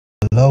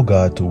Allow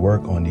God to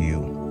work on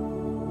you.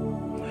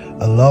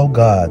 Allow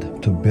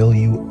God to build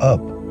you up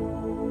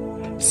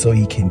so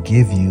He can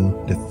give you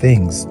the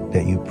things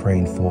that you're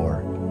praying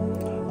for.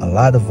 A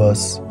lot of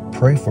us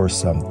pray for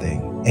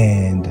something,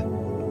 and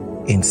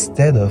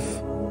instead of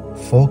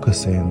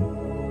focusing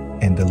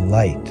and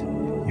delight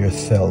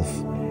yourself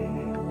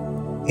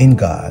in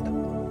God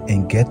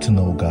and get to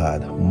know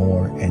God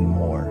more and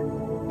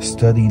more,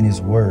 studying His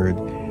Word,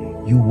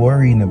 you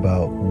worrying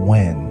about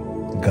when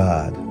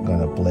God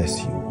gonna bless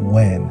you,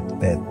 when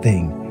that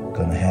thing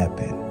gonna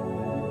happen.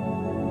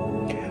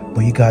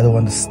 But you got to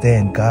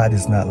understand, God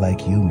is not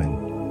like human.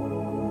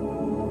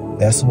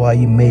 That's why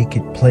He make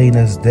it plain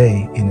as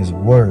day in His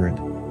Word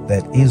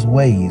that His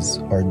ways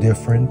are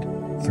different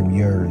from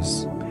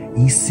yours.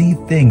 He see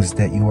things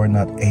that you are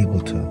not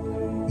able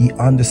to. He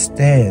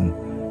understand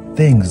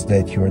things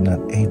that you are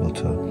not able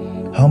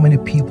to. How many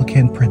people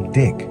can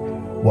predict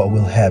what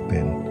will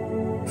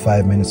happen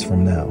 5 minutes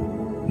from now?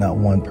 Not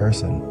one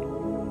person.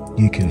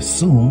 You can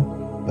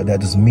assume, but that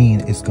doesn't mean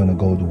it's going to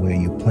go the way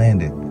you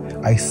planned it.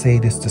 I say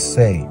this to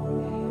say,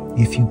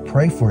 if you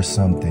pray for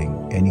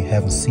something and you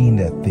haven't seen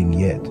that thing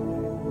yet,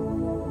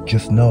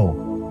 just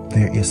know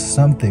there is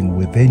something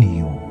within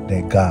you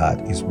that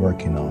God is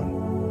working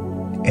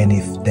on. And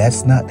if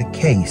that's not the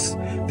case,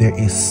 there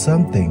is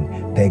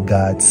something that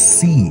God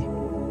sees,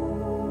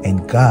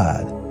 and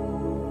God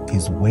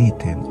is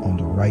waiting on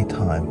the right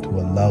time to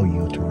allow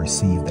you to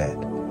receive that.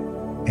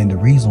 And the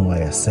reason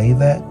why I say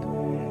that,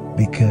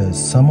 because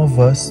some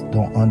of us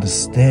don't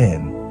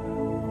understand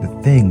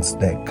the things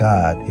that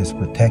God is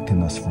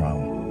protecting us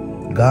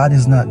from. God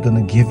is not going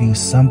to give you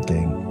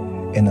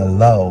something and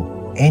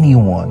allow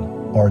anyone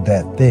or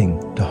that thing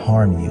to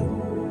harm you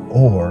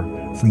or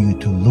for you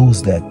to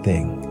lose that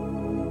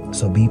thing.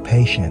 So be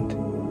patient.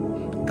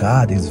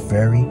 God is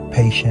very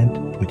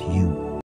patient with you.